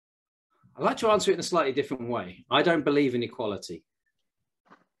I'd like to answer it in a slightly different way. I don't believe in equality.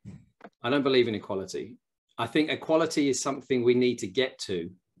 I don't believe in equality. I think equality is something we need to get to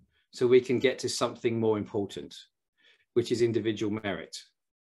so we can get to something more important, which is individual merit.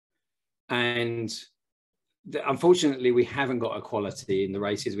 And unfortunately, we haven't got equality in the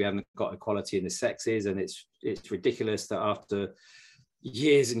races. We haven't got equality in the sexes. And it's ridiculous that after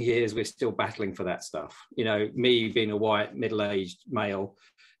years and years, we're still battling for that stuff. You know, me being a white, middle-aged male,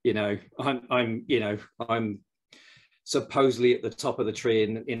 you know, I'm supposedly at the top of the tree,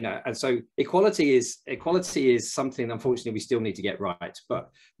 and so equality is something, unfortunately, we still need to get right. But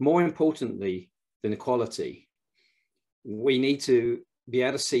more importantly than equality, we need to be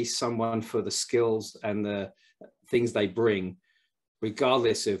able to see someone for the skills and the things they bring,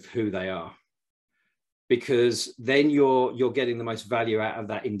 regardless of who they are, because then you're getting the most value out of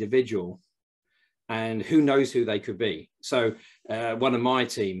that individual, and who knows who they could be. So one of my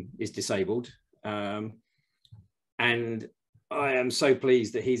team is disabled, and I am so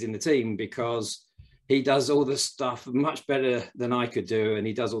pleased that he's in the team, because he does all the stuff much better than I could do, and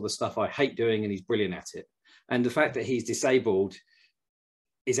he does all the stuff I hate doing, and he's brilliant at it. And the fact that he's disabled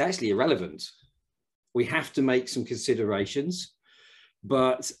is actually irrelevant. We have to make some considerations,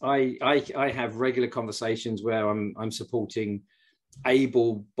 but I have regular conversations where I'm supporting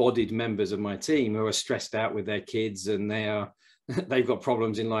able-bodied members of my team who are stressed out with their kids, and they've got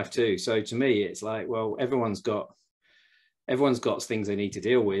problems in life too. So to me, it's like, well, everyone's got things they need to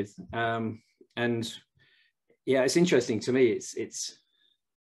deal with, and yeah, it's interesting to me.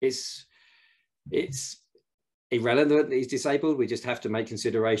 It's irrelevant that he's disabled. We just have to make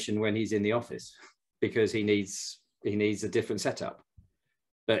consideration when he's in the office, because he needs a different setup.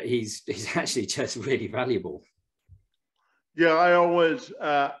 But he's actually just really valuable. Yeah, I always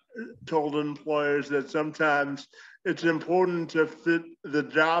told employers that sometimes it's important to fit the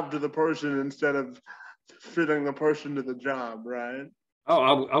job to the person instead of fitting the person to the job, right?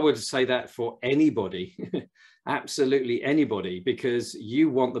 Oh, I would say that for anybody, absolutely anybody, because you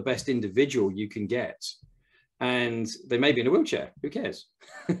want the best individual you can get. And they may be in a wheelchair. Who cares?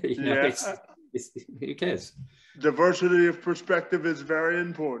 Who cares? Diversity of perspective is very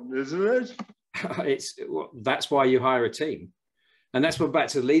important, isn't it? That's why you hire a team. And that's back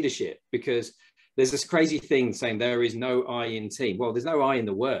to leadership, because there's this crazy thing saying there is no I in team. Well, there's no I in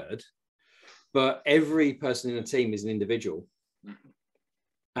the word, but every person in a team is an individual.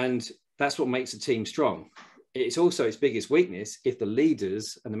 And that's what makes a team strong. It's also its biggest weakness if the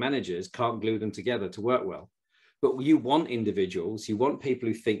leaders and the managers can't glue them together to work well. But you want individuals, you want people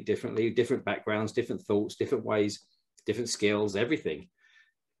who think differently, different backgrounds, different thoughts, different ways, different skills, everything.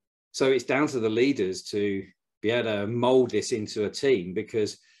 So it's down to the leaders to be able to mold this into a team,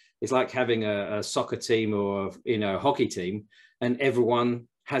 because it's like having a soccer team or a hockey team, and everyone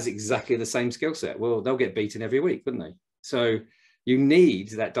has exactly the same skill set. Well, they'll get beaten every week, wouldn't they? So you need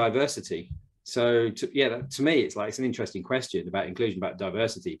that diversity. So to me, it's an interesting question about inclusion, about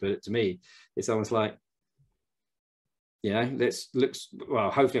diversity. But to me, it's almost like,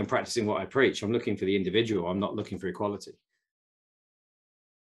 hopefully I'm practicing what I preach. I'm looking for the individual. I'm not looking for equality.